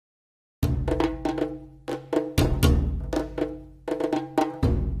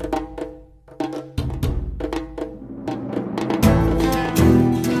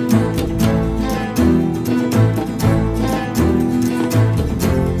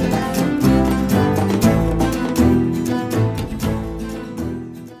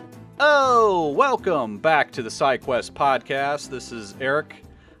Welcome back to the SideQuest podcast. This is Eric.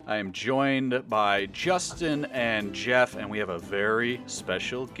 I am joined by Justin and Jeff, and we have a very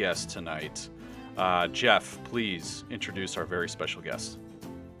special guest tonight. Jeff, please introduce our very special guest.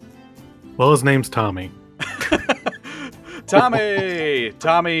 Well, his name's Tommy. Tommy,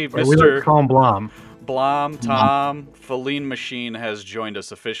 We like to call him Blom. Blom, Tom, Feline Machine has joined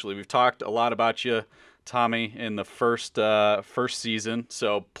us officially. We've talked a lot about you, Tommy, in the first season.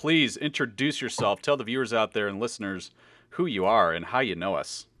 So please introduce yourself. Tell the viewers out there and listeners who you are and how you know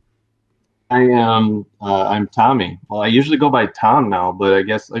us. I'm Tommy. Well, I usually go by Tom now, but I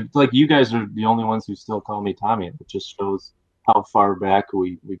guess like you guys are the only ones who still call me Tommy. It just shows how far back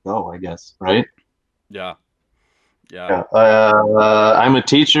we go, I guess, right? Yeah. I'm a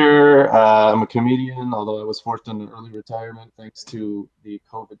teacher. I'm a comedian, although I was forced into early retirement thanks to the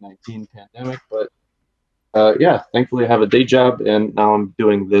COVID-19 pandemic. But thankfully I have a day job, and now I'm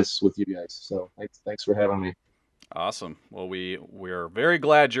doing this with you guys. So thanks for having me. Awesome. Well, we're very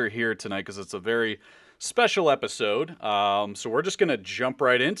glad you're here tonight because it's a very special episode. So we're just going to jump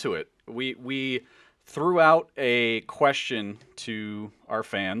right into it. We threw out a question to our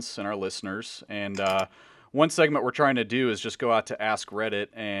fans and our listeners, and one segment we're trying to do is just go out to Ask Reddit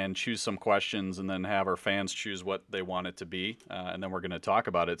and choose some questions and then have our fans choose what they want it to be, and then we're going to talk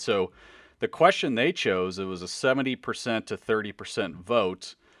about it. So the question they chose, it was a 70% to 30%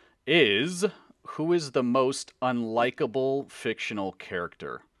 vote, is who is the most unlikable fictional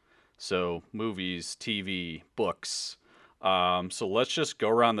character? So movies, TV, books. So let's just go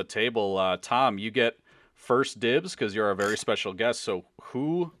around the table. Tom, you get first dibs because you're a very special guest. So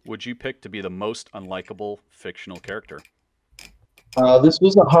who would you pick to be the most unlikable fictional character? This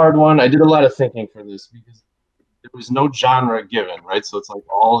was a hard one. I did a lot of thinking for this because there was no genre given, right? So it's like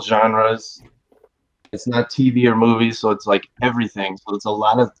all genres. It's not TV or movies, so it's like everything. So it's a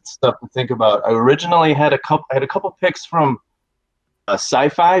lot of stuff to think about. I originally had a couple picks from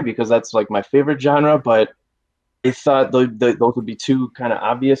sci-fi because that's like my favorite genre, but I thought those would be too kind of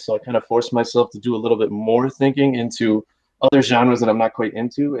obvious, so I kind of forced myself to do a little bit more thinking into other genres that I'm not quite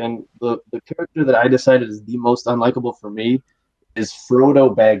into. And the character that I decided is the most unlikable for me is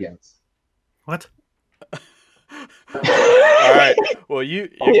Frodo Baggins. What? All right. Well, you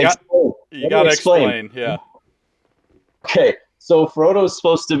got to explain. Yeah. Okay. So Frodo is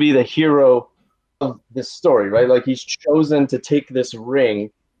supposed to be the hero of this story, right? Like he's chosen to take this ring,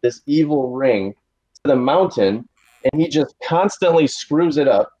 this evil ring, to the mountain, and he just constantly screws it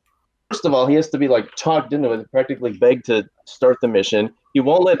up. First of all, he has to be like talked into it, practically begged to start the mission. He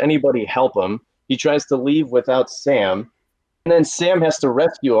won't let anybody help him. He tries to leave without Sam, and then Sam has to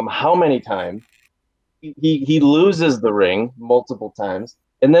rescue him. How many times? He loses the ring multiple times,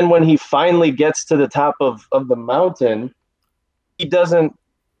 and then when he finally gets to the top of the mountain, he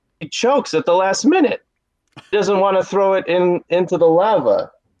chokes at the last minute. He doesn't want to throw it into the lava,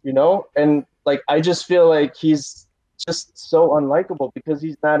 and like I just feel like he's just so unlikable because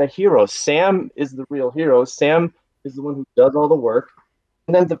he's not a hero. Sam is the real hero. Sam is the one who does all the work,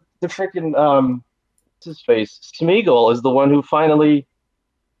 and then the freaking what's his face, Smeagol, is the one who finally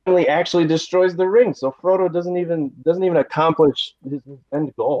actually destroys the ring. So Frodo doesn't even accomplish his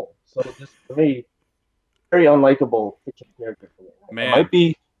end goal. So just for me, very unlikable fictional character for me. Man. It might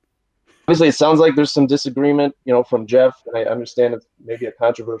be. Obviously, it sounds like there's some disagreement, from Jeff, and I understand it's maybe a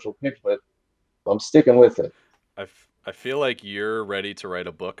controversial pick, but I'm sticking with it. I feel like you're ready to write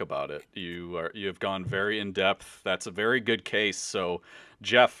a book about it. You have gone very in depth. That's a very good case. So,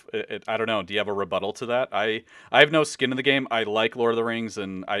 Jeff, I don't know. Do you have a rebuttal to that? I have no skin in the game. I like Lord of the Rings,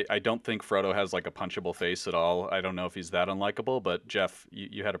 and I don't think Frodo has like a punchable face at all. I don't know if he's that unlikable, but Jeff,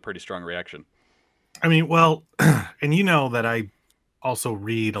 you had a pretty strong reaction. I mean, well, and you know that I also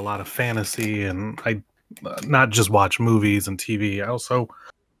read a lot of fantasy, and I not just watch movies and TV. I also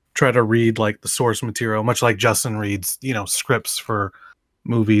try to read like the source material, much like Justin reads, scripts for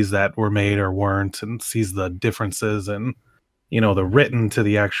movies that were made or weren't, and sees the differences and, the written to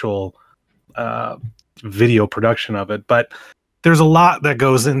the actual video production of it. But there's a lot that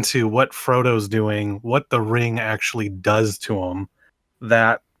goes into what Frodo's doing, what the ring actually does to him,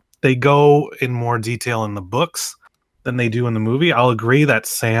 that they go in more detail in the books than they do in the movie. I'll agree that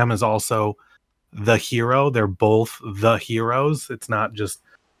Sam is also the hero. They're both the heroes. It's not just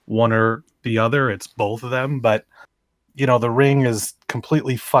one or the other, it's both of them. But the ring is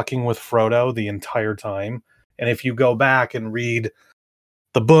completely fucking with Frodo the entire time. And if you go back and read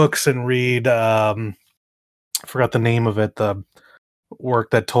the books and read I forgot the name of it, the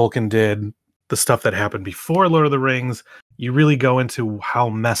work that Tolkien did, the stuff that happened before Lord of the Rings, you really go into how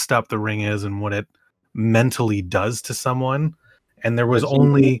messed up the ring is and what it mentally does to someone. And there was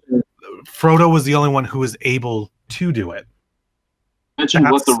only Frodo was the only one who was able to do it. Mention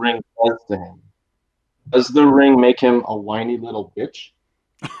what the ring does to him. Does the ring make him a whiny little bitch?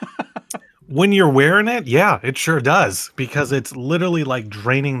 When you're wearing it, yeah, it sure does, because it's literally like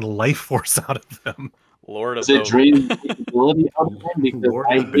draining the life force out of them. Lord of Does it drain the ability out of him? Because Lord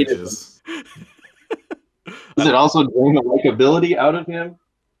I of the hated him. bitches. Does it also drain the likability out of him?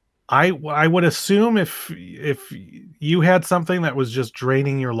 I would assume if you had something that was just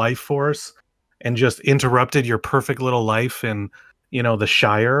draining your life force and just interrupted your perfect little life in, the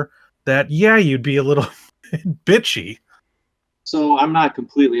Shire, that you'd be a little bitchy. So I'm not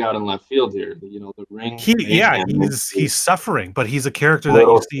completely out in left field here. The ring. He's suffering, but he's a character that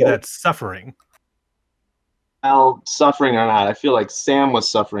you see that's suffering. Well, suffering or not, I feel like Sam was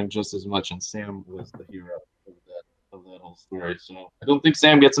suffering just as much, and Sam was the hero of that whole story. So I don't think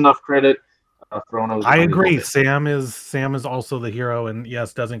Sam gets enough credit. Frodo's I agree. Sam is also the hero, and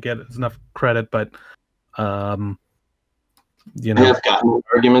yes, doesn't get enough credit, but I have gotten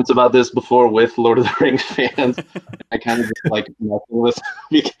arguments about this before with Lord of the Rings fans. I kind of just like nothing with.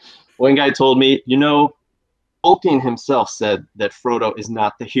 One guy told me, Tolkien himself said that Frodo is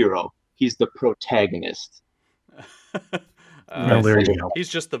not the hero; he's the protagonist. There you go. He's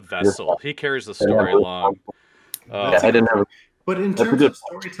just the vessel. He carries the story along. I didn't have. But in terms of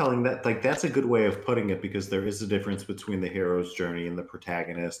storytelling, that's a good way of putting it, because there is a difference between the hero's journey and the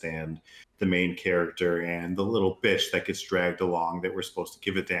protagonist and the main character and the little bitch that gets dragged along that we're supposed to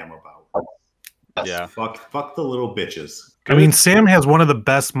give a damn about. Yeah. Fuck the little bitches. I mean, Sam has one of the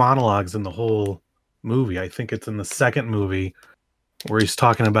best monologues in the whole movie. I think it's in the second movie where he's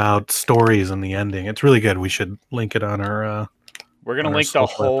talking about stories and the ending. It's really good. We should link it on our. We're gonna link the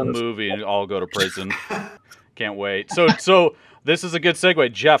whole movie and all go to prison. Can't wait. So this is a good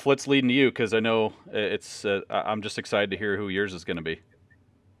segue, Jeff. Let's lead into you because I know it's. I'm just excited to hear who yours is going to be.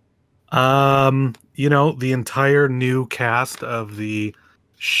 The entire new cast of the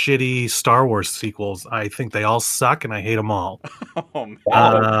shitty Star Wars sequels. I think they all suck, and I hate them all. Oh,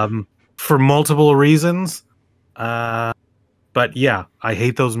 man. For multiple reasons. But yeah, I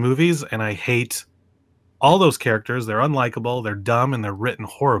hate those movies, and I hate all those characters. They're unlikable, they're dumb, and they're written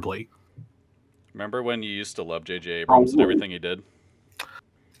horribly. Remember when you used to love J.J. Abrams and everything he did?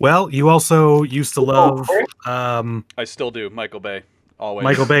 Well, you also used to love... I still do. Michael Bay. Always.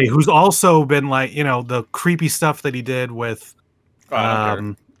 Michael Bay, who's also been like, the creepy stuff that he did with...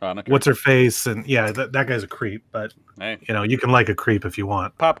 what's her face? And yeah, that guy's a creep, but hey. You can like a creep if you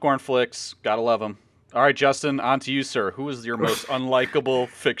want. Popcorn flicks. Gotta love him. All right, Justin, on to you, sir. Who is your most unlikable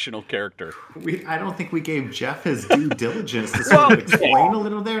fictional character? I don't think we gave Jeff his due diligence to sort of explain a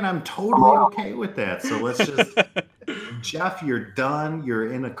little there, and I'm totally okay with that. So let's just... Jeff, you're done.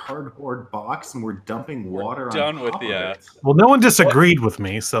 You're in a cardboard box, and we're dumping water on done with top of it. Well, no one disagreed with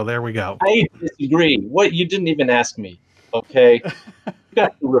me, so there we go. I disagree. What? You didn't even ask me. Okay.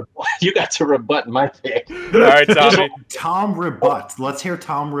 You got to rebut my pick. All right, Tommy. Tom rebut. Let's hear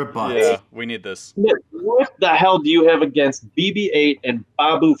Tom rebut. Yeah, we need this. What the hell do you have against BB-8 and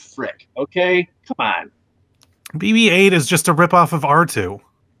Babu Frick? Okay, come on. BB-8 is just a ripoff of R2.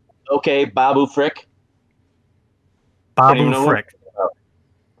 Okay, Babu Frick. Babu Frick.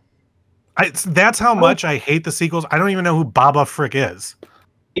 That's how much I hate the sequels. I don't even know who Baba Frick is.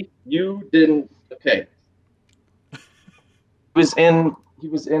 You didn't. Okay. He was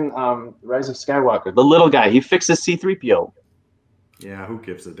in Rise of Skywalker. The little guy. He fixes C-3PO. Yeah, who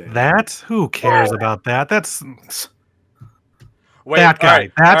gives a damn? Who cares about that? That's Wait, that guy.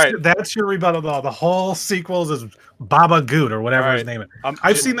 Right, that's your rebuttal. The whole sequels is Baba Goot or whatever his name is.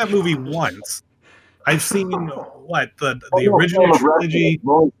 I've seen that movie once. I've seen the original trilogy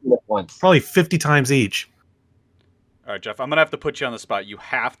probably 50 times each. All right, Jeff, I'm going to have to put you on the spot. You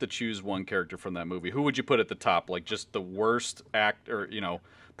have to choose one character from that movie. Who would you put at the top? Like just the worst act or,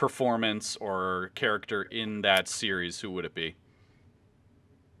 performance or character in that series, who would it be?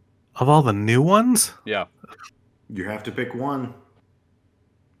 Of all the new ones? Yeah. You have to pick one.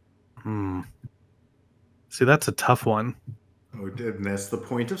 See, that's a tough one. Oh, and that's the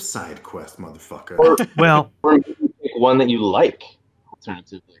point of side quest, motherfucker. Or pick one that you like,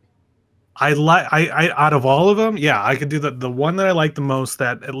 alternatively. I out of all of them, yeah, I could do the one that I liked the most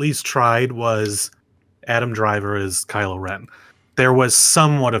that at least tried was Adam Driver as Kylo Ren. There was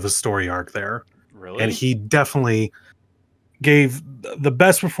somewhat of a story arc there. Really? And he definitely gave the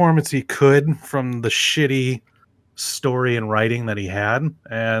best performance he could from the shitty story and writing that he had.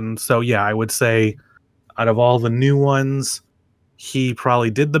 And so, yeah, I would say out of all the new ones, he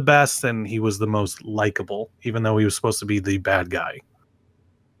probably did the best and he was the most likable, even though he was supposed to be the bad guy.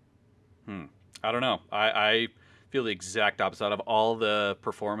 I don't know. I feel the exact opposite. Out of all the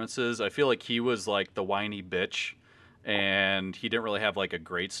performances, I feel like he was like the whiny bitch, and he didn't really have like a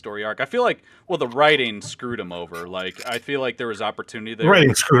great story arc. I feel like, well, the writing screwed him over. Like, I feel like there was opportunity The there.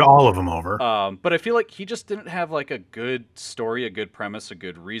 writing screwed all of them over. But I feel like he just didn't have like a good story, a good premise, a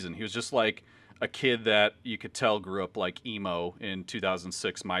good reason. He was just like a kid that you could tell grew up like emo in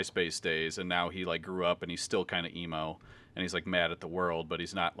 2006 MySpace days, and now he like grew up and he's still kind of emo, and he's like mad at the world, but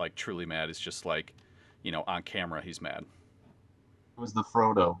he's not like truly mad. It's just like, on camera he's mad. It was the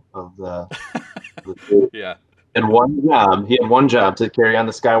Frodo of the Yeah. and one job. He had one job to carry on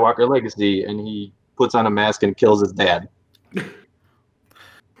the Skywalker legacy, and he puts on a mask and kills his dad.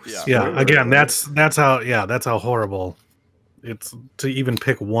 Yeah. Again, that's how horrible it's to even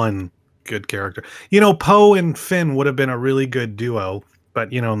pick one good character. Poe and Finn would have been a really good duo,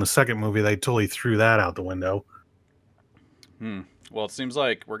 but in the second movie they totally threw that out the window. Well, it seems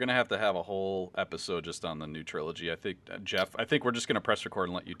like we're gonna have to have a whole episode just on the new trilogy. I think, Jeff. I think we're just gonna press record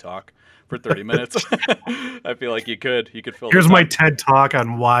and let you talk for 30 minutes. I feel like you could fill. Here's my TED talk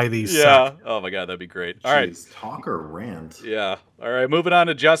on why these. Yeah. Suck. Oh my God, that'd be great. All Jeez, right. Talk or rant? Yeah. All right. Moving on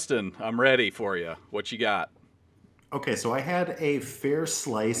to Justin. I'm ready for you. What you got? Okay, so I had a fair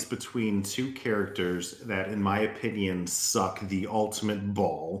slice between two characters that, in my opinion, suck the ultimate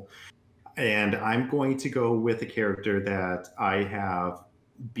ball. And I'm going to go with a character that I have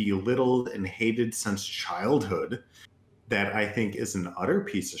belittled and hated since childhood, that I think is an utter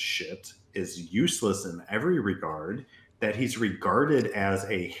piece of shit, is useless in every regard, that he's regarded as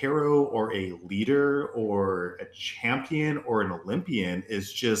a hero or a leader or a champion or an Olympian,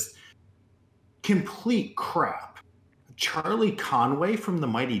 is just complete crap. Charlie Conway from the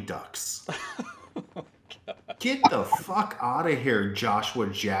Mighty Ducks. Get the fuck out of here, Joshua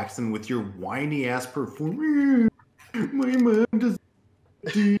Jackson, with your whiny ass performance. My mom does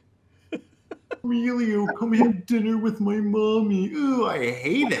Emilio, come have dinner with my mommy. Ooh, I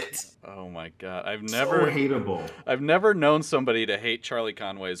hate it. Oh my God, So hateable. I've never known somebody to hate Charlie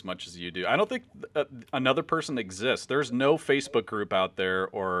Conway as much as you do. I don't think another person exists. There's no Facebook group out there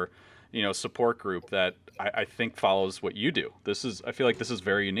or support group that I think follows what you do. I feel like this is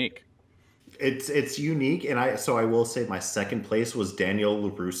very unique. It's unique, and I will say my second place was Daniel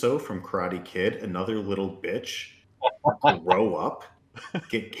LaRusso from Karate Kid, another little bitch. Grow up,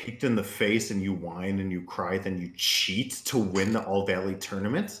 get kicked in the face, and you whine and you cry, then you cheat to win the All Valley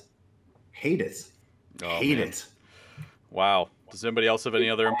tournament. Hate it. Hate it. Wow. Does anybody else have any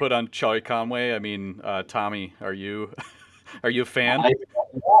other input on Charlie Conway? I mean, Tommy, are you a fan?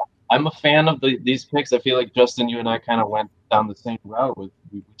 I'm a fan of these picks. I feel like Justin, you and I kind of went down the same route. We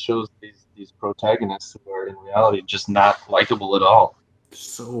chose these protagonists who are in reality just not likable at all.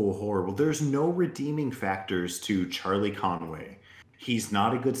 So horrible. There's no redeeming factors to Charlie Conway. He's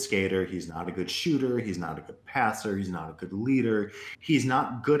not a good skater. He's not a good shooter. He's not a good passer. He's not a good leader. He's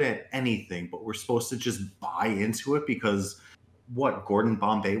not good at anything, but we're supposed to just buy into it because what? Gordon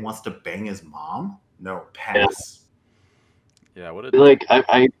Bombay wants to bang his mom? No, pass. Yeah, what?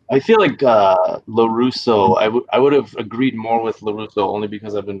 I feel like LaRusso. I would have agreed more with LaRusso only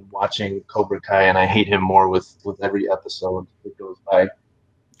because I've been watching Cobra Kai and I hate him more with every episode that goes by.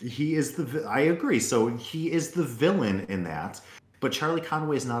 He is I agree. So he is the villain in that. But Charlie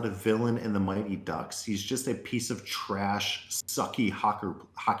Conway is not a villain in the Mighty Ducks. He's just a piece of trash, sucky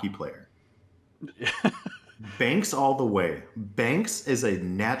hockey player. Banks all the way. Banks is a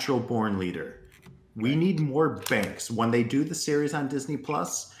natural born leader. We need more Banks. When they do the series on Disney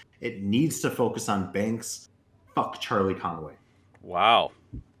Plus, it needs to focus on Banks. Fuck Charlie Conway. Wow.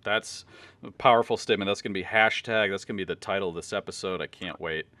 That's a powerful statement. That's going to be hashtag. That's going to be the title of this episode. I can't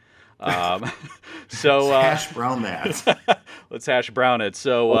wait. So hash brown that. Let's hash brown it.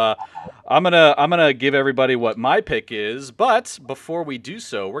 So I'm gonna give everybody what my pick is, but before we do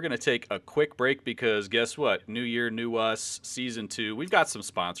so, we're gonna take a quick break because guess what? New year, new us, season 2. We've got some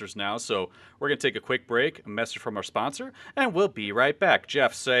sponsors now, so we're gonna take a quick break, a message from our sponsor, and we'll be right back.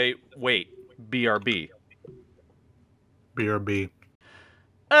 Jeff, say wait, BRB. BRB.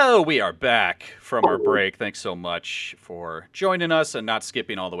 Oh, we are back from our break. Thanks so much for joining us and not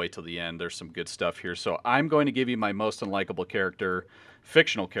skipping all the way till the end. There's some good stuff here. So I'm going to give you my most unlikable character,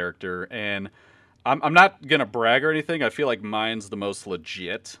 fictional character, and I'm not going to brag or anything. I feel like mine's the most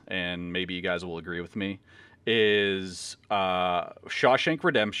legit, and maybe you guys will agree with me, is Shawshank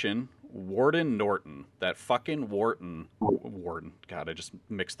Redemption, Warden Norton. That fucking Warden. God, I just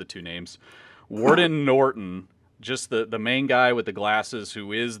mixed the two names. Warden Norton. Just the main guy with the glasses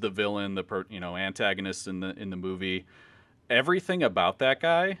who is the villain, the antagonist in the movie. Everything about that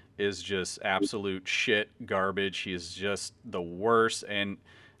guy is just absolute shit garbage. He is just the worst. And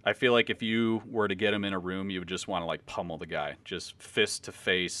I feel like if you were to get him in a room, you would just want to like pummel the guy, just fist to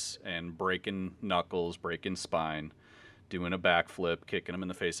face and breaking knuckles, breaking spine, doing a backflip, kicking him in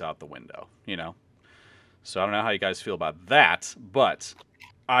the face out the window, you know? So I don't know how you guys feel about that, but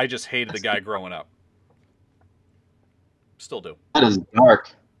I just hated the guy growing up. Still do. That is dark.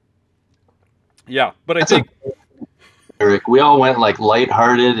 Yeah, but I That's think, Eric, we all went like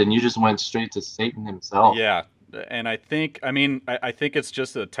lighthearted, and you just went straight to Satan himself. yeah, and I think, I think it's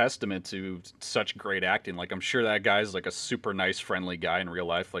just a testament to such great acting. Like, I'm sure that guy's like a super nice, friendly guy in real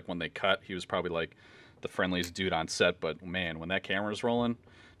life. Like, when they cut, he was probably like the friendliest dude on set, but man, when that camera's rolling,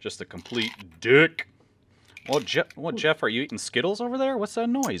 just a complete dick. Well, Jeff, are you eating Skittles over there? What's that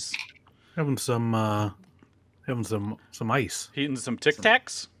noise? Having some ice. Eating some Tic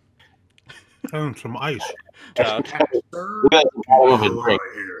Tacs? Having some ice. We got some hell of a drink.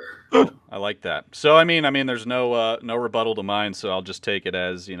 I like that. So I mean, there's no rebuttal to mine, so I'll just take it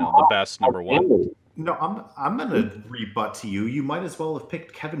as, you know, the best number one. No, I'm gonna rebut to you. You might as well have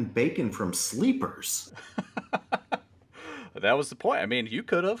picked Kevin Bacon from Sleepers. That was the point. I mean, you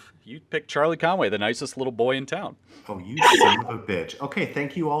could have. You picked Charlie Conway, the nicest little boy in town. Oh, you son of a bitch. Okay,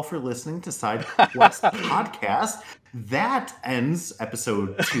 thank you all for listening to Side Quest Podcast. That ends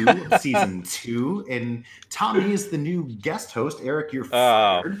episode 2 of season 2, and Tommy is the new guest host. Eric, you're Oh,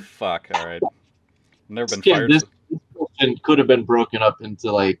 fired. fuck. All right. Never been Skip, fired. this question could have been broken up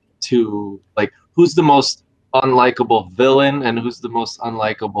into like two, like who's the most unlikable villain and who's the most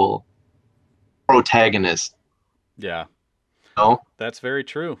unlikable protagonist. Yeah. No, That's very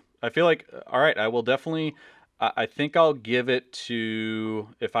true. I feel like, all right, I will definitely, I think I'll give it to,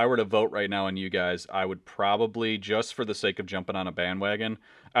 if I were to vote right now on you guys, I would probably, just for the sake of jumping on a bandwagon,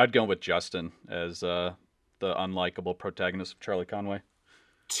 I'd go with Justin as the unlikable protagonist of Charlie Conway.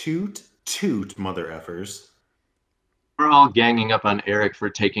 Toot, toot, mother effers. we're all ganging up on Eric for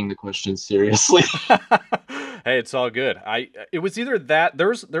taking the question seriously. Hey, it's all good. It was either that,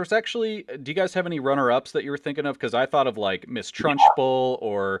 there's actually, do you guys have any runner-ups that you were thinking of? Because I thought of like Miss Trunchbull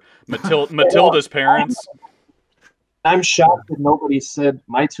or Matilda's parents. I'm shocked that nobody said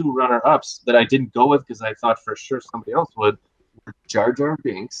my two runner-ups that I didn't go with because I thought for sure somebody else would. Were Jar Jar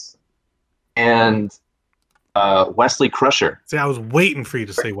Binks and Wesley Crusher. See, I was waiting for you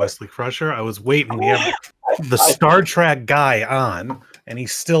to say Wesley Crusher. I was waiting. We have the Star Trek guy on, and he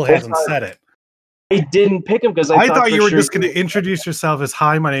still hasn't said it. I didn't pick him because I thought for you were sure just going to introduce yourself as,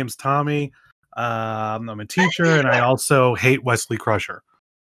 "Hi, my name's Tommy. I'm a teacher, and I also hate Wesley Crusher."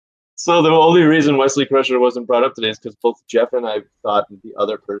 So the only reason Wesley Crusher wasn't brought up today is because both Jeff and I thought that the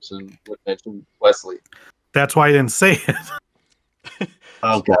other person would mention Wesley. That's why I didn't say it.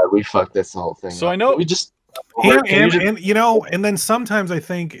 Oh God, we fucked this whole thing. So up. I know- we just And you know, and then sometimes I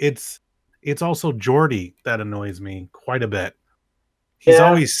think it's also Geordi that annoys me quite a bit. He's Yeah.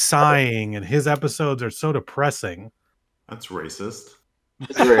 always sighing, and his episodes are so depressing. That's racist.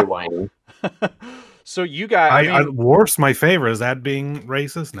 it's very whiny. So you guys, Worf's my favorite. Is that being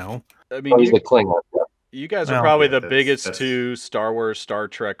racist? No. I mean, Oh, he's a Klingon. you guys are Well, probably yeah, the biggest that's- two Star Wars, Star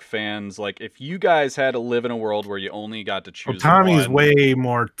Trek fans. Like, if you guys had to live in a world where you only got to Well, choose Tommy's one, way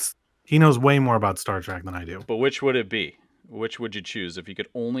more. He knows way more about Star Trek than I do. but which would it be? Which would you choose if you could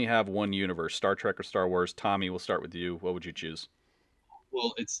only have one universe, Star Trek or Star Wars? Tommy, we'll start with you. What would you choose?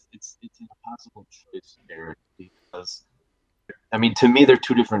 Well, it's an impossible choice, Eric, because I mean, to me, they're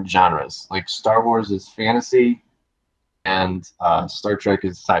two different genres. Like Star Wars is fantasy, and Star Trek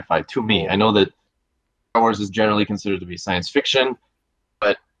is sci-fi. To me, I know that Star Wars is generally considered to be science fiction,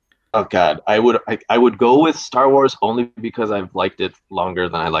 but oh God, I would go with Star Wars only because I've liked it longer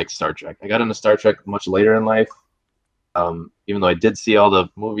than I liked Star Trek. I got into Star Trek much later in life. Even though I did see all the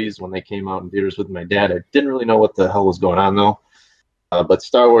movies when they came out in theaters with my dad, I didn't really know what the hell was going on though. But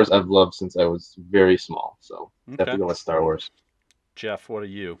Star Wars I've loved since I was very small, so I have Okay. to go with Star Wars. Jeff, what are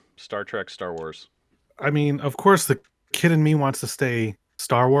you? Star Trek, Star Wars. I mean, of course, the kid in me wants to stay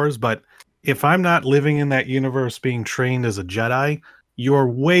Star Wars, but if I'm not living in that universe being trained as a Jedi, you're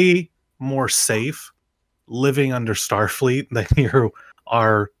way more safe living under Starfleet than you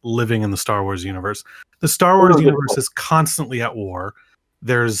are living in the Star Wars universe. The Star Wars universe is constantly at war.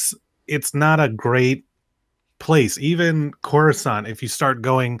 It's not a great place. Even Coruscant, if you start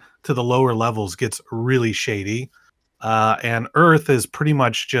going to the lower levels, gets really shady. And Earth is pretty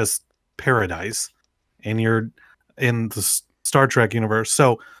much just paradise, and you're in the Star Trek universe.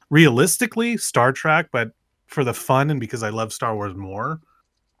 So realistically, Star Trek, but for the fun and because I love Star Wars more,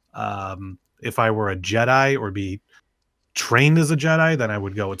 if I were a Jedi or be trained as a Jedi, then I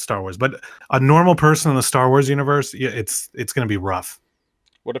would go with Star Wars. But a normal person in the Star Wars universe, yeah, it's going to be rough.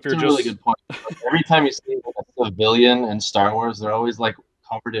 What if It's you're a just really good point. Every time you see like a civilian in Star Wars, they're always like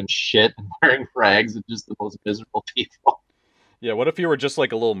covered in shit and wearing rags and just the most miserable people. Yeah, what if you were just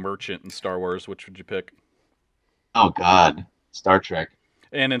like a little merchant in Star Wars? Which would you pick? Oh God, Star Trek.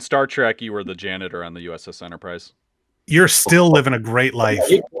 And in Star Trek, you were the janitor on the USS Enterprise. You're still living a great life.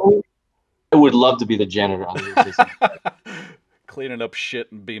 I would love to be the janitor on the USS. Cleaning up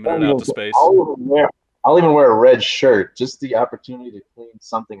shit and beaming it out to space. I'll even wear a red shirt, just the opportunity to clean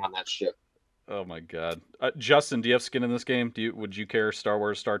something on that ship. Oh my God, Justin, do you have skin in this game? Would you care Star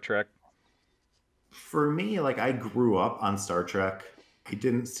Wars, Star Trek? For me, like I grew up on Star Trek. I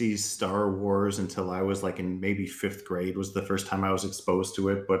didn't see Star Wars until I was like in maybe 5th grade was the first time I was exposed to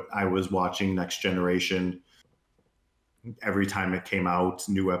it, but I was watching Next Generation. Every time it came out,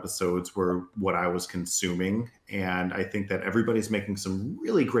 new episodes were what I was consuming. And I think that everybody's making some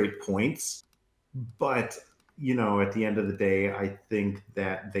really great points. But, you know, at the end of the day, I think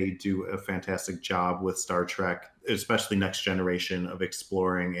that they do a fantastic job with Star Trek, especially Next Generation, of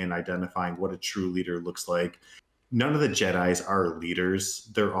exploring and identifying what a true leader looks like. None of the Jedis are leaders.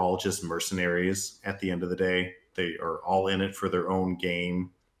 They're all just mercenaries at the end of the day. They are all in it for their own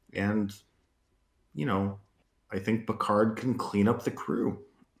game. And, you know, I think Picard can clean up the crew.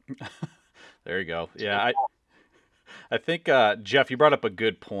 There you go. Yeah, I think Jeff, you brought up a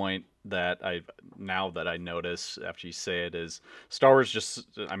good point that now that I notice after you say it is Star Wars just,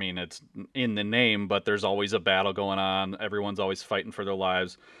 I mean, it's in the name, but there's always a battle going on. Everyone's always fighting for their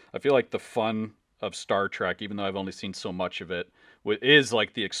lives. I feel like the fun of Star Trek, even though I've only seen so much of it, is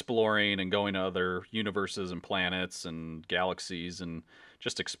like the exploring and going to other universes and planets and galaxies and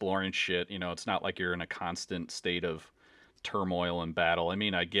just exploring shit. You know, it's not like you're in a constant state of turmoil and battle. I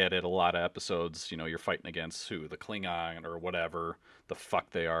mean, I get it. A lot of episodes, you know, you're fighting against the Klingon or whatever the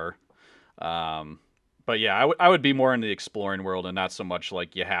fuck they are. But yeah, I would be more in the exploring world and not so much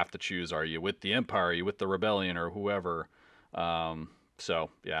like you have to choose. Are you with the Empire? Are you with the Rebellion or whoever? So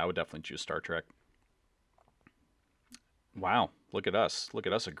yeah, I would definitely choose Star Trek. Wow, look at us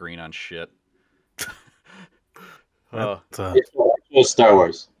agreeing on shit. It's Star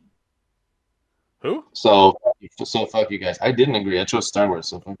Wars. Who? So fuck you guys. I didn't agree. I chose Star Wars.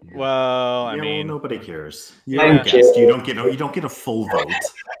 So fuck you. Well, I Yeah, mean, nobody cares. I You're a don't guest. care. You don't get a full vote.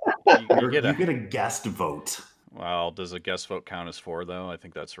 you You get a, get a guest vote. well, does a guest vote count as 4 though? I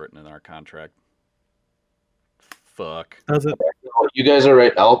think that's written in our contract. Fuck. Does it? You guys are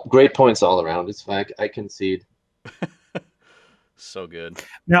right. Great points all around. It's fine. I concede. So good.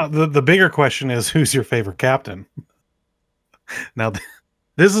 Now the bigger question is, who's your favorite captain? Now,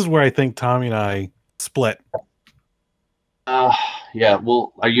 this is where I think Tommy and I split. Yeah.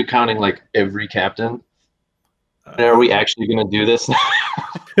 Well, are you counting like every captain? Are we actually going to do this?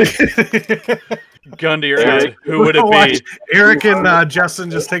 Gun to your head. Who would it Watch be? Eric and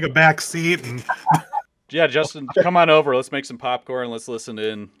Justin just take a back seat and Yeah, Justin, come on over. Let's make some popcorn. Let's listen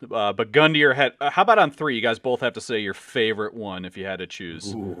in. But gun to your head. How about on 3? You guys both have to say your favorite one if you had to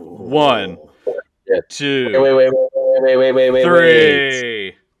choose. Ooh. 1, 2, Wait.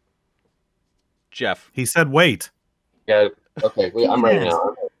 3. Jeff. he said, "Wait." Yeah. Okay. Wait, I'm ready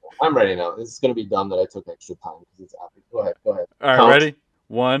now. I'm ready now. This is going to be dumb that I took extra time because it's epic. Go ahead. All right, Count. ready?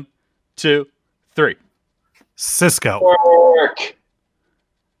 1, 2, 3. Cisco. Work.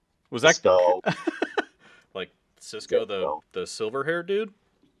 Was that Cisco? like Cisco, the silver hair dude?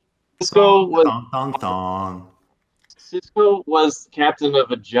 Cisco was Dong, dong, dong. Cisco was captain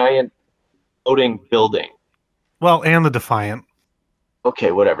of a giant floating building. Well, and the Defiant.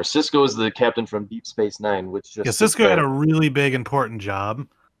 Okay, whatever. Cisco is the captain from Deep Space Nine, which just Yeah, Cisco had a really big, important job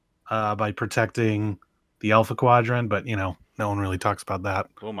by protecting the Alpha Quadrant, but you know, no one really talks about that.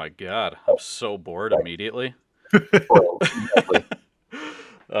 Oh my god, I'm so bored immediately. Exactly.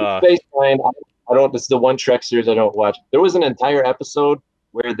 Space Nine. I don't. This is the one Trek series I don't watch. There was an entire episode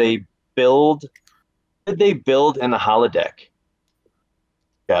where they build. What did they build in the holodeck?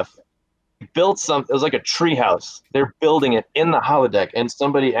 Jeff. They built some. It was like a treehouse. They're building it in the holodeck, and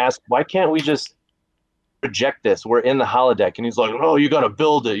somebody asked, "Why can't we just project this? We're in the holodeck." And he's like, "Oh, you got to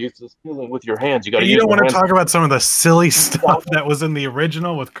build it. You just feel it with your hands. You got to." You don't want to talk about some of the silly stuff that was in the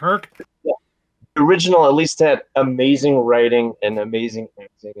original with Kirk? The original at least had amazing writing and amazing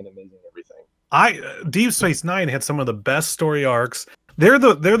acting and amazing everything. Deep Space Nine had some of the best story arcs. They're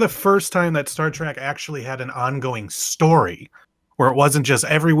the first time that Star Trek actually had an ongoing story, where it wasn't just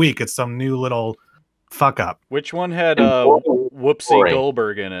every week it's some new little fuck up. Which one had Whoopsie Boring.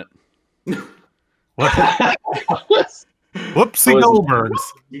 Goldberg in it? What? Whoopsie It was- Goldbergs.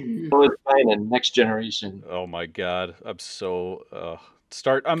 It was fine in Next Generation. Oh my god, I'm so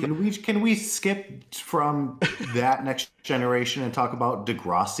Start. Can we skip from that next generation and talk about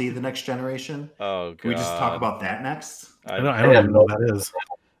Degrassi, the next generation? Oh, Can we just talk God. about that next? I don't even know what that is.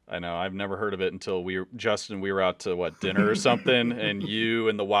 I know. I've never heard of it until we were out to dinner or something, and you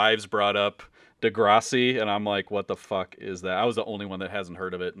and the wives brought up Degrassi, and I'm like, what the fuck is that? I was the only one that hasn't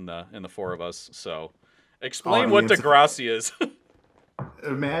heard of it in the four of us. So, explain what Audience- Degrassi is.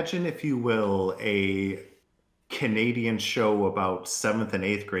 Imagine, if you will, a Canadian show about 7th and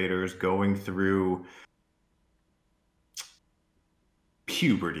 8th graders going through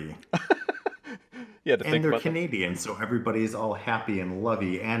puberty. Yeah, to think And they're about that. Canadian, so everybody's all happy and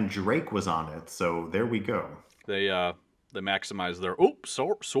lovey, and Drake was on it, so there we go. They maximize their.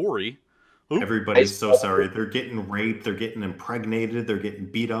 Sorry. Oop. Everybody's so sorry. They're getting raped, they're getting impregnated, they're getting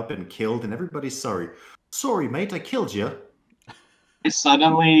beat up and killed, and everybody's sorry. Sorry, mate, I killed you. I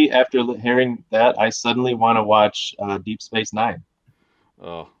suddenly, after hearing that, I suddenly want to watch Deep Space Nine.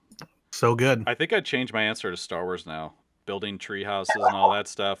 Oh, So good. I think I'd change my answer to Star Wars now. Building tree houses and all that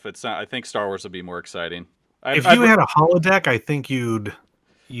stuff. It's not. I think Star Wars would be more exciting. If you had a holodeck, I think you'd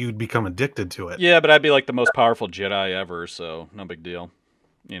become addicted to it. Yeah, but I'd be like the most powerful Jedi ever, so no big deal.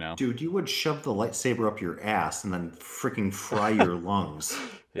 You know. Dude, you would shove the lightsaber up your ass and then freaking fry your lungs.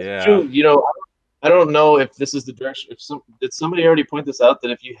 Yeah. True. You know, I don't know if this is the direction. Did somebody already point this out,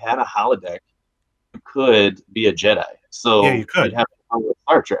 that if you had a holodeck, you could be a Jedi? So Yeah, you could. you'd have to go with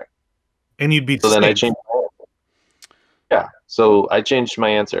Star Trek. And you'd be So then I safe. changed my answer. Yeah. So I changed my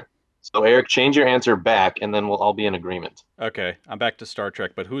answer. So Eric, change your answer back, and then we'll all be in agreement. Okay, I'm back to Star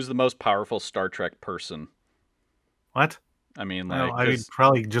Trek, but who's the most powerful Star Trek person? What? I mean, Well, like, I would 'cause-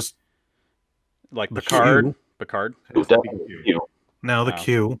 probably just like the Picard. Q. Picard. Definitely Q. no the Wow.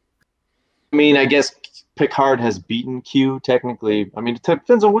 Q. I mean, I guess Picard has beaten Q technically. I mean, it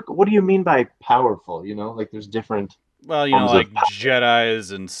depends on what do you mean by powerful? You know, like there's different. Well, you know, Forms like of-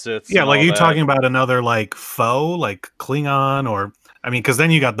 Jedis and Siths. Yeah, and like all you that. talking about another like foe, like Klingon, or I mean, because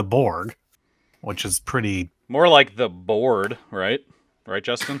then you got the Borg, which is pretty More like the board, right? Right,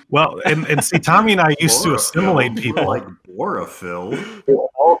 Justin? well. And see, Tommy and I used to Borophyll, assimilate more people. like Borophyll.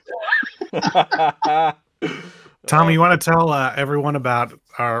 Tommy, you want to tell everyone about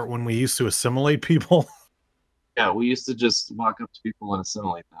our when we used to assimilate people? Yeah, we used to just walk up to people and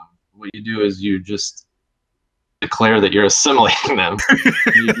assimilate them. What you do is you just declare that you're assimilating them.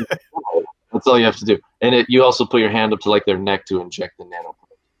 That's all you have to do. And you also put your hand up to like their neck to inject the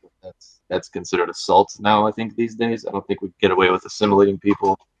nanoparticle. That's considered assault now, I think, these days. I don't think we get away with assimilating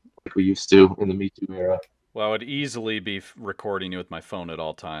people like we used to in the Me Too era. Well, I would easily be recording you with my phone at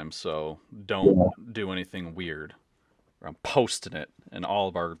all times, so don't do anything weird. Or I'm posting it, and all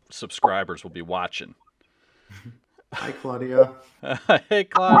of our subscribers will be watching. Hi, Claudia. Hey,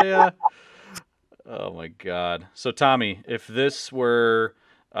 Claudia. Oh my God. So, Tommy, if this were,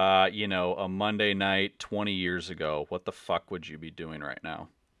 a Monday night 20 years ago, what the fuck would you be doing right now?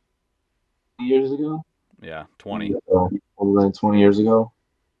 Years ago? Yeah, 20. Older than 20 years ago.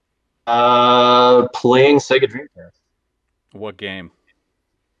 Playing Sega Dreamcast. What game?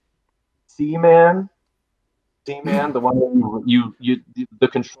 Seaman, the one where you the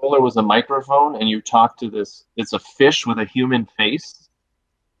controller was a microphone, and you talk to this. It's a fish with a human face,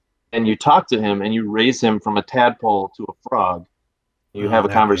 and you talk to him, and you raise him from a tadpole to a frog. You have a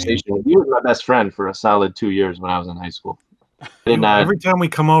that conversation. He was my best friend for a solid 2 years when I was in high school. Every time we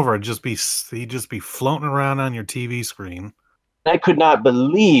come over, he'd just be floating around on your TV screen. I could not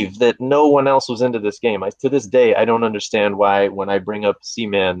believe that no one else was into this game. To this day, I don't understand why when I bring up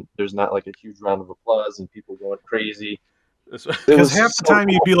Seaman, there's not like a huge round of applause and people going crazy. Because half the time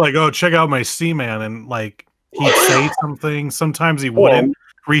you'd be like, "Oh, check out my Seaman," and like he'd say something. Sometimes he wouldn't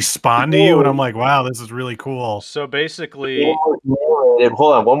respond to you, and I'm like, "Wow, this is really cool." So basically,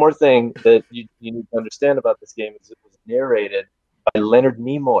 Hold on, one more thing that you need to understand about this game is it was narrated by Leonard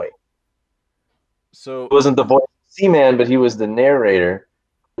Nimoy. so He wasn't the voice of Seaman, but he was the narrator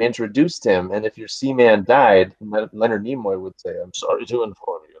who introduced him. And if your Seaman died, Leonard Nimoy would say, "I'm sorry to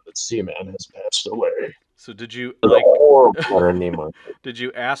inform you that Seaman has passed away." so did you The like? horrible Leonard Nimoy. Did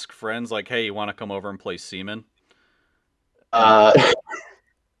you ask friends like, "Hey, you want to come over and play Seaman?" Uh,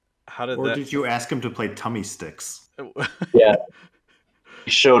 How did Or that? did you ask him to play Tummy Sticks? yeah. He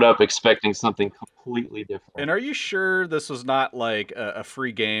showed up expecting something completely different. And are you sure this was not like a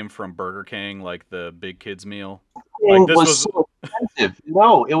free game from Burger King, like the Big Kids meal? It this was was- so expensive.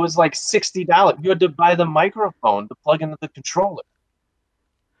 No, it was like $60. You had to buy the microphone to plug into the controller.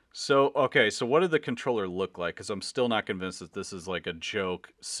 So, okay, so what did the controller look like? Because I'm still not convinced that this is like a joke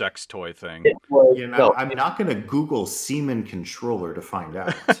sex toy thing. It was, I'm not going to Google Seaman controller to find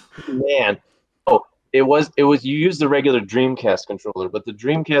out. man. Oh, It was you used the regular Dreamcast controller, but the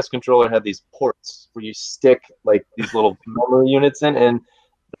Dreamcast controller had these ports where you stick like these little memory units in, and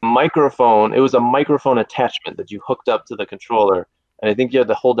the microphone. It was a microphone attachment that you hooked up to the controller, and I think you had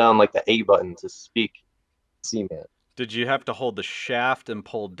to hold down like the A button to speak Seaman. Did you have to hold the shaft and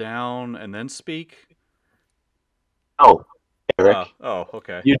pull down and then speak? Oh, Eric.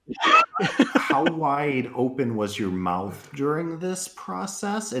 Okay. How wide open was your mouth during this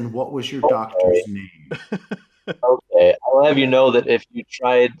process, and what was your doctor's name? Okay, I'll have you know that if you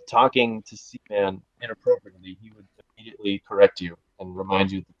tried talking to Seaman inappropriately, he would immediately correct you and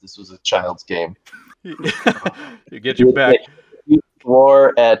remind you that this was a child's game. You get you back. If you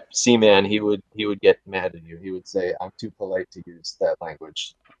swore at Seaman, he would get mad at you. He would say, "I'm too polite to use that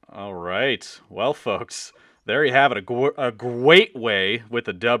language." All right. Well, folks, there you have it. A great way with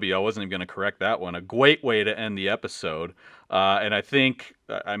a W. I wasn't even going to correct that one. A great way to end the episode. And I think,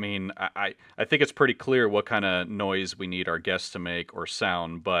 I think it's pretty clear what kind of noise we need our guests to make or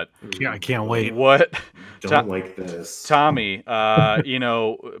sound. But Yeah, I can't wait. what, Don't like this. Tommy?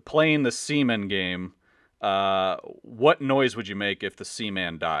 Playing the Seaman game. What noise would you make if the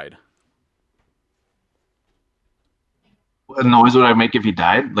Seaman died? What noise would I make if he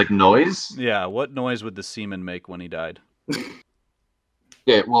died? Like noise? Yeah. What noise would the Seaman make when he died?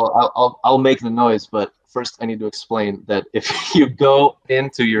 Okay, well, I'll make the noise, but first I need to explain that if you go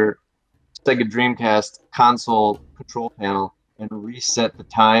into your Sega Dreamcast console control panel and reset the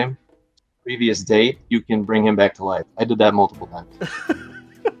time, previous date, you can bring him back to life. I did that multiple times.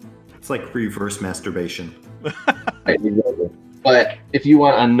 It's like reverse masturbation. Right, exactly. But if you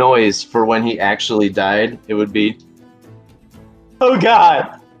want a noise for when he actually died, it would be, "Oh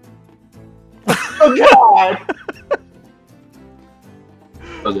God! Oh God!"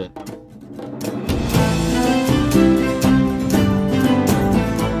 That was it.